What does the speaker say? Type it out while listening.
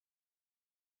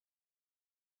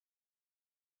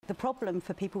the problem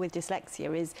for people with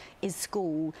dyslexia is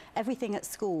school. Everything at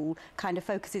school kind of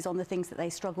focuses on the things that they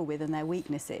struggle with and their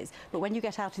weaknesses. But when you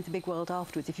get out into the big world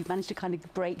afterwards, if you've managed to kind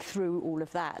of break through all of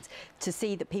that, to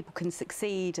see that people can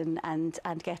succeed and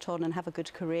get on and have a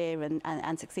good career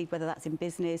and succeed, whether that's in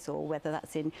business or whether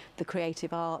that's in the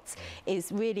creative arts,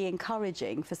 is really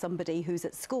encouraging for somebody who's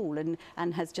at school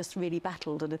and has just really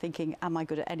battled and are thinking, am I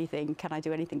good at anything? Can I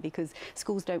do anything? Because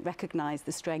schools don't recognise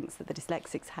the strengths that the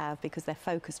dyslexics have, because they're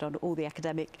focused on all the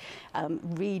academic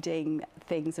reading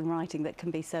things and writing that can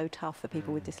be so tough for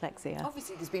people with dyslexia.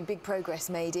 Obviously there's been big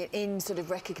progress made in sort of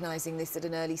recognising this at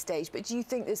an early stage, but do you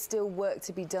think there's still work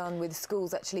to be done with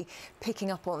schools actually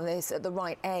picking up on this at the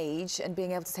right age and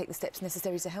being able to take the steps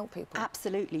necessary to help people?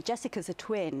 Absolutely. Jessica's a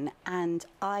twin, and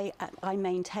I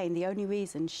maintain the only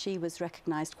reason she was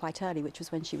recognised quite early, which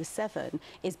was when she was 7,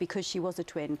 is because she was a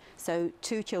twin. So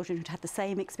 2 children who'd had the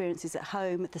same experiences at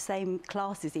home, the same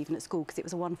classes even at school, because it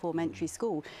was a 1-form entry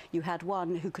school. You had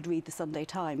one who could read the Sunday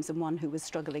Times and one who was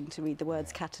struggling to read the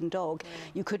words cat and dog.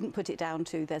 You couldn't put it down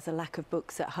to there's a lack of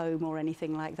books at home or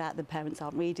anything like that, the parents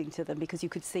aren't reading to them, because you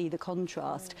could see the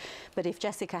contrast. But if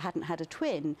Jessica hadn't had a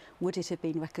twin, would it have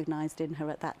been recognised in her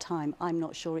at that time? I'm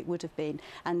not sure it would have been.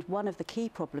 And one of the key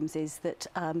problems is that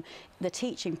the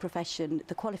teaching profession,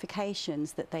 the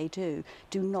qualifications that they do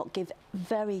not give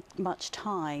very much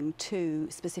time to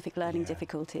specific learning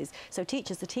difficulties. So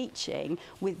teachers are teaching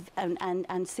with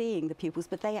and seeing the pupils,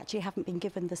 but they actually haven't been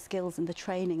given the skills and the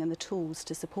training and the tools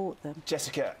to support them.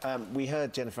 Jessica, we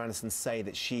heard Jennifer Aniston say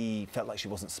that she felt like she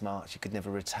wasn't smart, she could never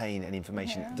retain any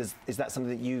information. Is that something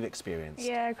that you've experienced?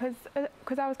 Yeah, because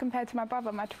I was compared to my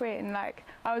brother, my twin. Like,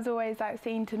 I was always like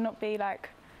seen to not be like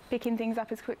picking things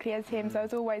up as quickly as him, so I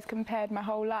was always compared my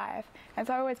whole life, and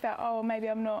so I always felt, oh, maybe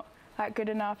I'm not like good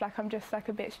enough, like I'm just like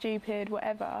a bit stupid,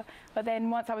 whatever. But then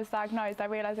once I was diagnosed, I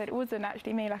realised that it wasn't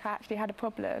actually me, like I actually had a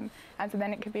problem, and so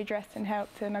then it could be addressed and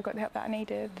helped, and I got the help that I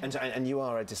needed. And you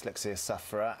are a dyslexia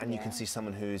sufferer, and you can see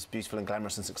someone who's beautiful and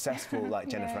glamorous and successful like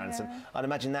Jennifer Aniston. I'd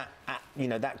imagine that, you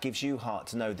know, that gives you heart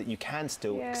to know that you can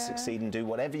still succeed and do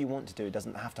whatever you want to do. It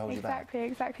doesn't have to hold you back.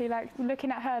 Exactly. Like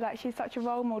looking at her, like she's such a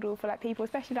role model for like people,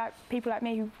 especially like people like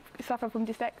me who suffer from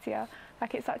dyslexia.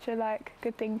 Like it's such a like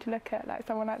good thing to look at, like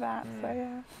someone like that. So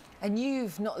yeah. And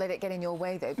you've not let it get in your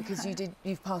way though, because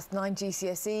you've passed 9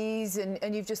 GCSEs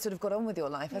and you've just sort of got on with your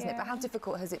life, hasn't it? But how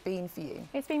difficult has it been for you?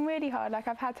 It's been really hard. Like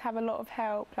I've had to have a lot of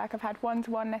help. Like I've had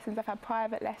one-to-one lessons, I've had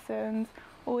private lessons.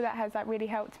 All that has like really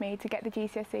helped me to get the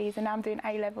GCSEs, and now I'm doing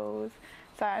A-levels.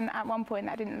 So, and at one point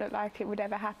that didn't look like it would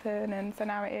ever happen, and so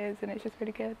now it is, and it's just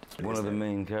really good. One of the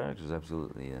main characters,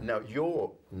 absolutely, yeah. Now,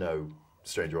 you're no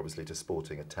stranger, obviously, to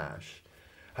sporting a tash.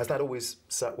 Has that always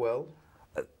sat well?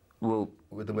 Well,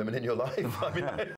 with the women in your life? I mean,